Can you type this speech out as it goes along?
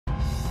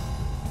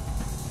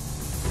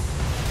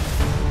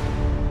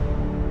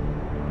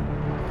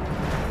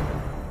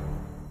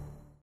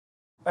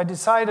I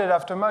decided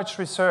after much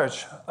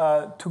research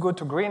to go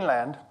to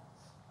Greenland.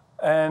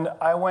 And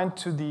I went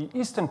to the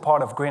eastern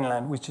part of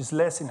Greenland, which is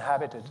less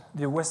inhabited.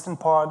 The western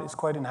part is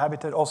quite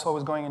inhabited. Also, I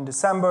was going in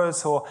December,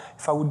 so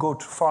if I would go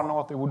too far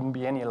north, there wouldn't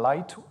be any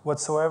light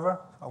whatsoever.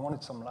 I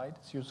wanted some light.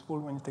 It's useful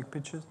when you take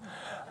pictures.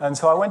 And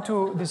so I went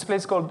to this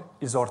place called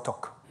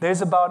Isortok.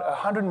 There's about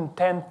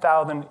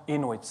 110,000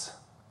 Inuits.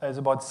 There's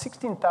about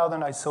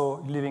 16,000 I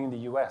saw living in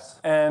the US.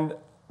 And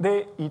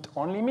they eat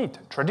only meat,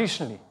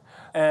 traditionally.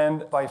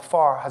 And by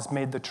far has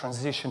made the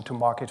transition to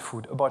market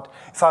food. But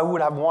if I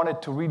would have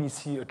wanted to really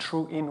see a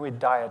true Inuit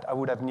diet, I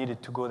would have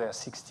needed to go there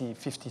 50,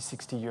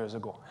 60 years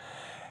ago.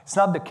 It's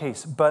not the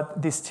case,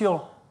 but they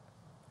still,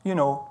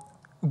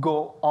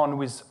 go on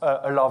with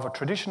a love of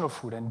traditional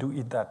food and do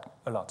eat that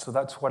a lot. So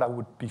that's what I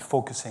would be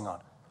focusing on.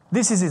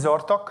 This is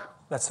Isortok.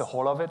 That's the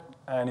whole of it.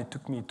 And it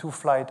took me 2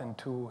 flights and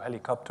 2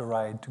 helicopter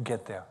rides to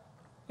get there.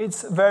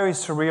 It's a very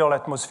surreal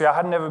atmosphere. I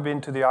had never been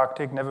to the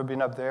Arctic, never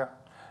been up there.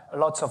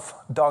 Lots of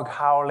dog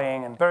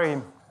howling and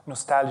very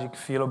nostalgic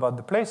feel about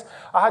the place.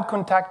 I had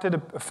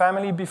contacted a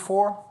family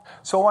before.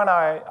 So when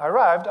I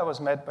arrived, I was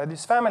met by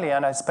this family,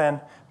 and I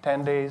spent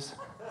 10 days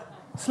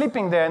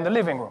sleeping there in the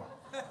living room.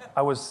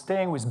 I was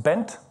staying with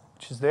Bent,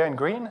 which is there in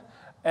green,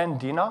 and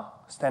Dina,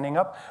 standing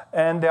up,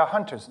 and they are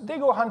hunters. They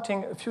go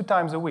hunting a few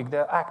times a week.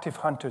 They're active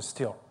hunters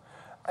still.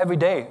 Every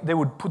day, they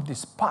would put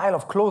this pile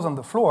of clothes on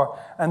the floor,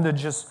 and they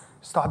just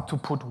start to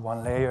put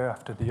one layer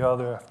after the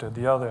other, after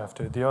the other,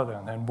 after the other,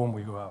 and then boom,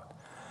 we go out.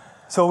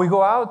 So we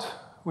go out,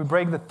 we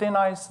break the thin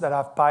ice that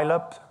have piled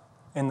up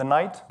in the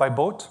night by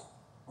boat.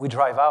 We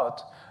drive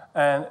out,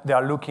 and they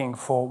are looking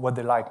for what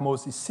they like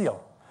most is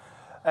seal.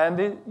 And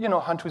they,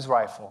 hunt with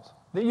rifles.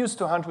 They used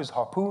to hunt with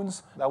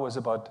harpoons. That was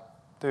about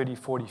 30,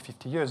 40,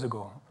 50 years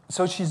ago.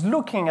 So she's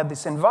looking at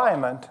this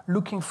environment,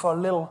 looking for a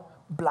little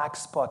black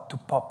spot to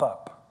pop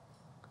up.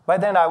 By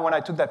then, when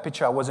I took that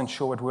picture, I wasn't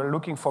sure what we were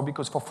looking for,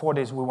 because for 4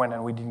 days we went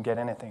and we didn't get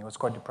anything. It was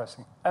quite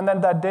depressing. And then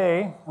that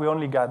day, we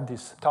only got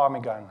this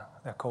ptarmigan.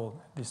 They're called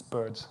these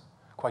birds,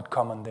 quite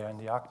common there in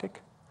the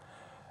Arctic.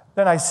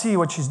 Then I see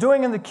what she's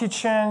doing in the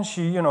kitchen.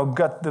 She,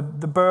 got the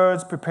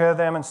birds, prepare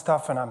them and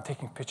stuff, and I'm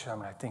taking pictures. I'm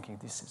like thinking,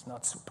 this is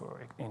not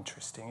super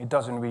interesting. It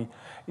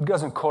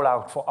doesn't call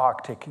out for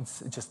Arctic.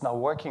 It's just not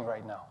working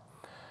right now.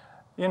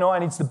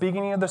 And it's the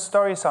beginning of the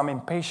story, so I'm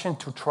impatient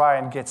to try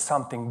and get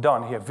something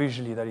done here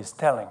visually that is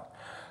telling.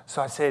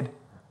 So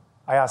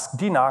I asked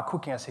Dina,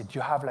 cooking, I said, do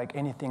you have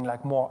anything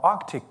more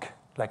Arctic,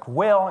 like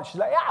whale? And she's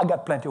like, yeah, I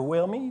got plenty of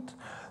whale meat.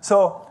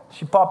 So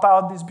she popped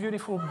out this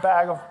beautiful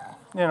bag of,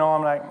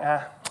 I'm like,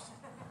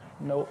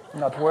 no,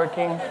 not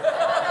working.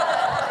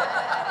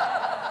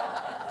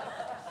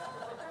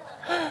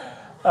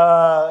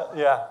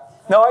 Yeah.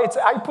 No,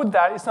 I put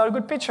that. It's not a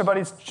good picture, but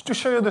it's to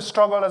show you the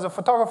struggle as a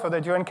photographer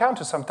that you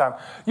encounter sometimes.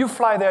 You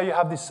fly there, you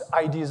have these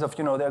ideas of,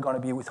 they're going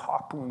to be with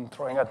harpoon,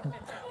 throwing at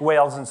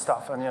whales and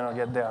stuff, and,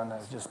 get there, and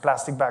there's just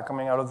plastic bag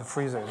coming out of the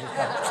freezer. It just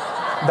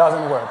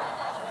doesn't work.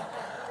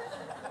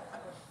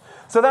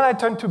 So then I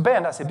turned to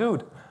Ben. I said,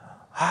 dude,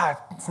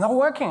 it's not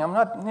working. I'm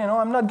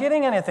not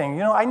getting anything.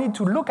 I need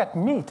to look at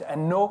meat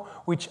and know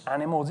which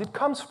animals it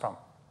comes from.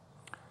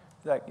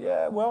 He's like,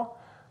 yeah, well,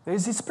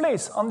 there's this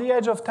place on the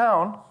edge of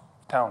town,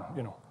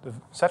 the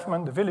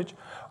settlement, the village,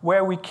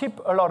 where we keep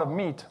a lot of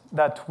meat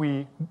that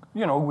we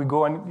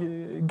go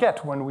and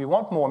get when we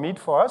want more meat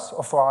for us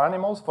or for our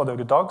animals, for the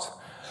dogs.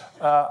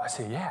 I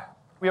say, yeah.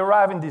 We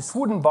arrive in this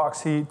wooden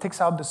box. He takes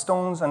out the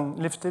stones and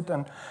lifts it,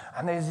 and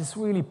there's this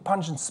really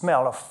pungent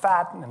smell of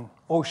fat and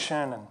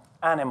ocean and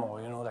animal,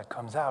 that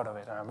comes out of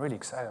it. And I'm really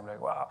excited. I'm like,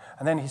 wow.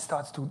 And then he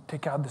starts to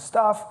take out the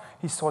stuff.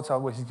 He sorts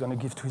out what he's going to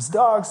give to his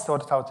dogs,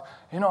 sorts out,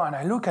 and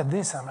I look at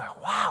this, and I'm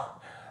like,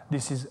 wow.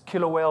 This is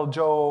killer whale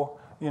jaw,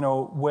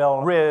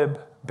 whale rib,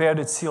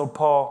 bearded seal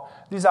paw.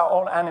 These are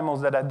all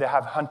animals that they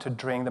have hunted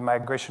during the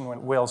migration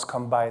when whales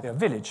come by their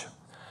village.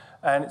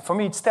 And for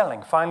me, it's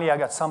telling. Finally, I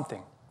got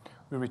something.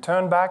 We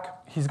return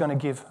back. He's going to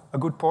give a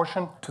good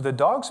portion to the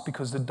dogs,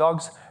 because the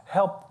dogs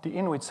help the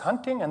Inuits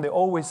hunting, and they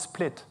always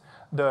split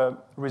the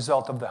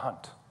result of the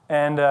hunt.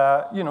 And,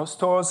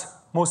 stores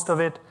most of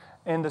it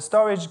in the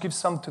storage, gives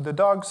some to the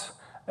dogs,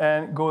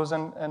 and goes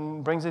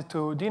and brings it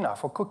to Dina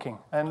for cooking.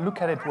 And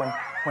look at it when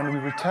we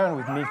return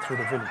with meat through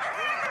the village.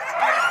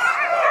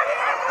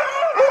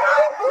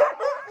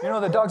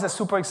 The dogs are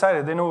super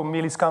excited. They know a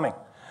meal is coming.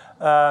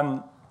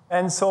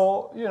 And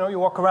so, you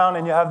walk around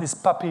and you have this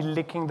puppy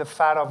licking the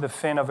fat of the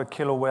fin of a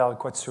killer whale,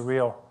 quite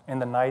surreal in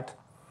the night.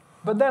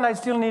 But then I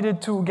still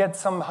needed to get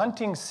some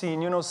hunting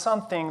scene,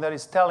 something that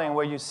is telling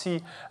where you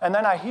see. And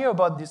then I hear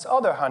about this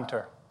other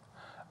hunter,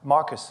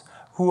 Marcus,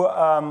 who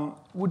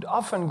would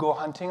often go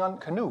hunting on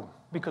canoe,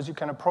 because you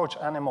can approach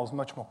animals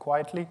much more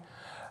quietly.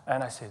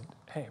 And I said,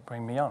 hey,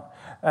 bring me on.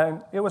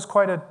 And it was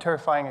quite a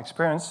terrifying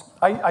experience.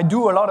 I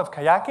do a lot of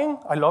kayaking.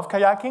 I love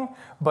kayaking,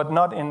 but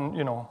not in,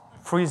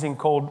 freezing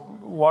cold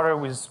water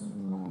with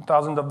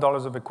thousands of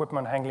dollars of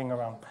equipment hanging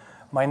around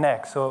my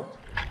neck. So,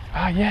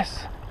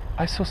 yes,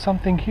 I saw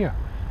something here.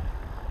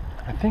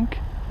 I think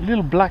a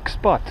little black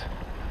spot.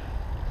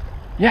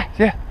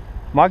 Yeah,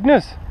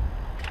 Magnus.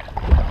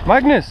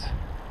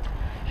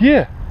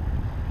 Yeah.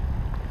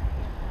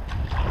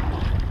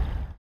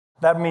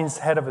 That means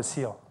head of a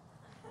seal,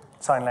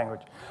 sign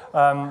language.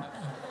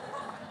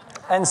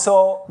 And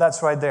so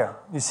that's right there.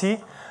 You see,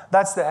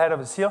 that's the head of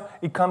a seal.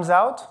 It comes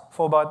out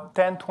for about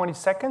 10, 20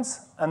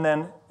 seconds, and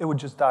then it would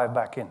just dive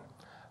back in.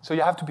 So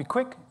you have to be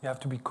quick, you have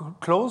to be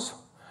close.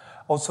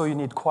 Also, you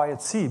need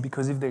quiet sea,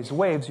 because if there's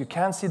waves, you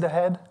can't see the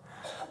head.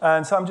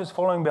 And so I'm just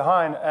following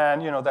behind,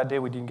 and that day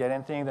we didn't get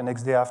anything. The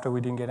next day after,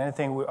 we didn't get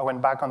anything. I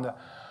went back on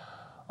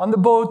the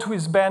boat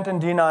with Bent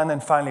and Dina, and then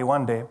finally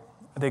one day,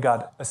 they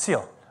got a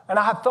seal. And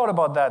I had thought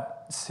about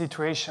that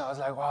situation. I was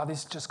like, wow, this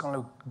is just going to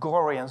look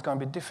gory and it's going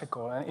to be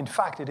difficult. And in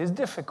fact, it is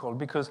difficult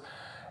because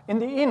in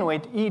the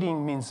Inuit,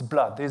 eating means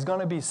blood. There's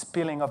going to be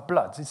spilling of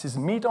blood. This is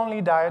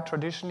meat-only diet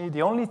traditionally.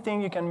 The only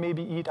thing you can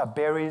maybe eat are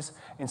berries.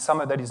 In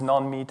summer, that is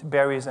non-meat,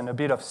 berries and a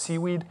bit of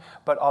seaweed.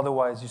 But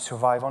otherwise, you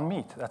survive on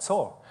meat. That's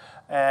all.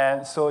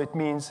 And so it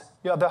means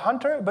you're the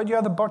hunter, but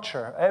you're the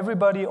butcher.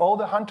 Everybody, all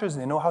the hunters,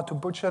 they know how to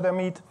butcher their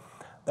meat.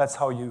 That's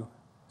how you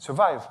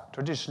survive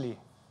traditionally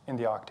in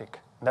the Arctic.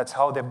 That's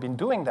how they've been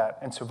doing that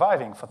and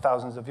surviving for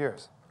thousands of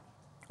years.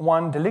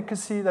 One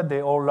delicacy that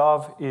they all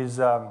love is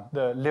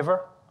the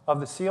liver of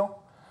the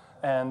seal.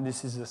 And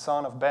this is the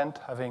son of Bent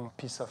having a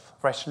piece of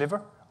fresh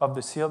liver of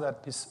the seal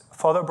that his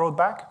father brought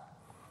back.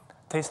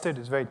 Tasted,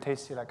 it's very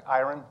tasty, like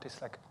iron,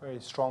 tastes like very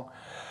strong.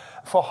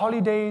 For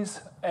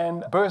holidays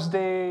and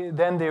birthday,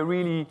 then they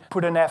really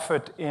put an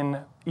effort in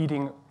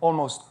eating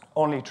almost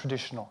only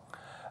traditional.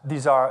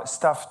 These are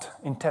stuffed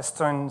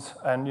intestines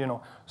and,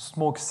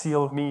 smoked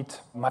seal meat.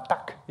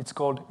 Matak, it's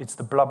called. It's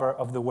the blubber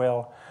of the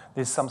whale.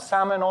 There's some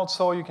salmon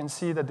also. You can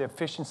see that they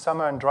fish in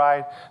summer and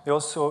dried. They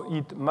also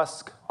eat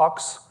musk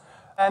ox.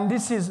 And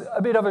this is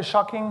a bit of a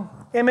shocking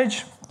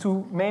image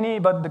to many,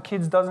 but the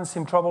kids doesn't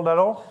seem troubled at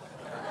all.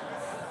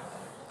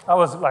 I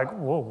was like,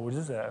 whoa, what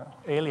is that?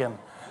 Alien.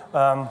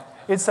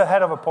 It's the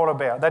head of a polar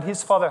bear that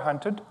his father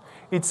hunted.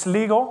 It's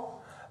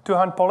legal to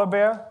hunt polar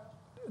bear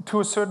to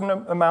a certain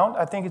amount.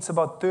 I think it's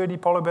about 30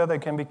 polar bears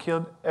that can be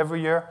killed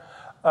every year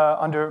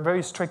under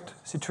very strict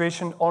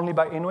situation, only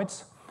by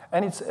Inuits.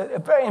 And it's a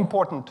very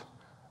important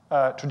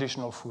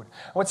traditional food.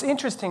 What's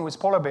interesting with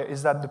polar bear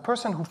is that the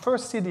person who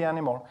first sees the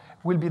animal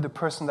will be the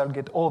person that will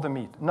get all the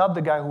meat, not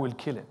the guy who will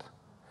kill it.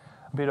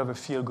 A bit of a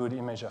feel-good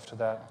image after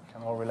that. You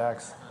can all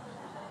relax.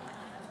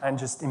 And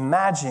just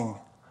imagine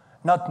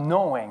not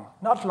knowing,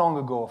 not long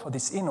ago, for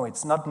these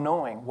Inuits, not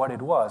knowing what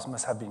it was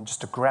must have been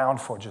just a ground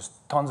for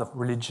just tons of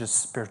religious,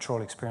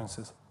 spiritual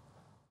experiences.